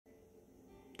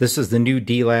This is the new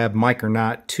D-Lab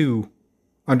Micronaut II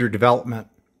under development.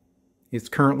 It's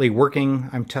currently working.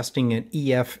 I'm testing an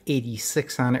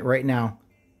EF86 on it right now,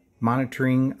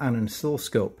 monitoring on an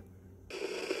oscilloscope.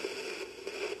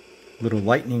 Little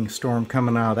lightning storm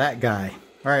coming out of that guy.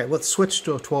 Alright, let's switch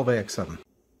to a 12AX7.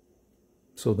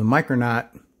 So the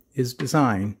Micronaut is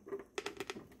designed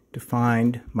to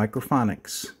find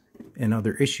microphonics and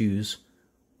other issues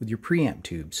with your preamp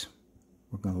tubes.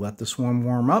 We're going to let this one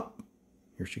warm up.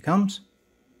 Here she comes.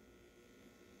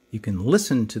 You can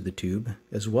listen to the tube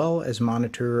as well as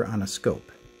monitor on a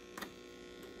scope.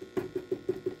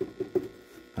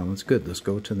 That one's good. Let's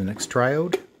go to the next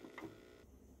triode.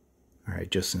 Alright,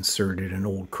 just inserted an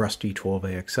old crusty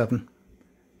 12AX7.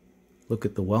 Look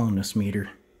at the wellness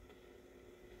meter.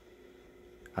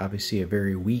 Obviously a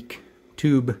very weak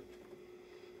tube.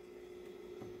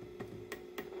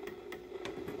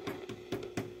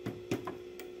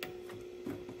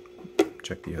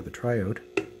 Check the other triode.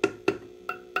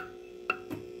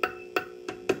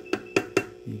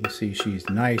 You can see she's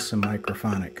nice and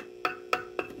microphonic.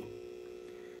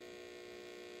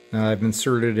 Now I've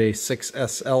inserted a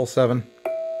 6SL7.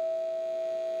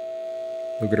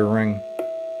 Look at her ring.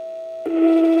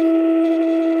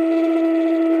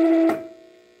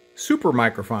 Super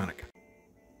microphonic.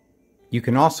 You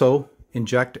can also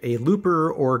inject a looper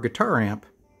or guitar amp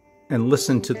and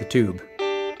listen to the tube.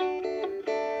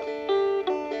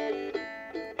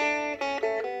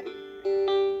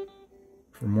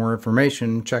 For more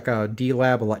information, check out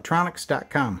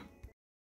dlabelectronics.com.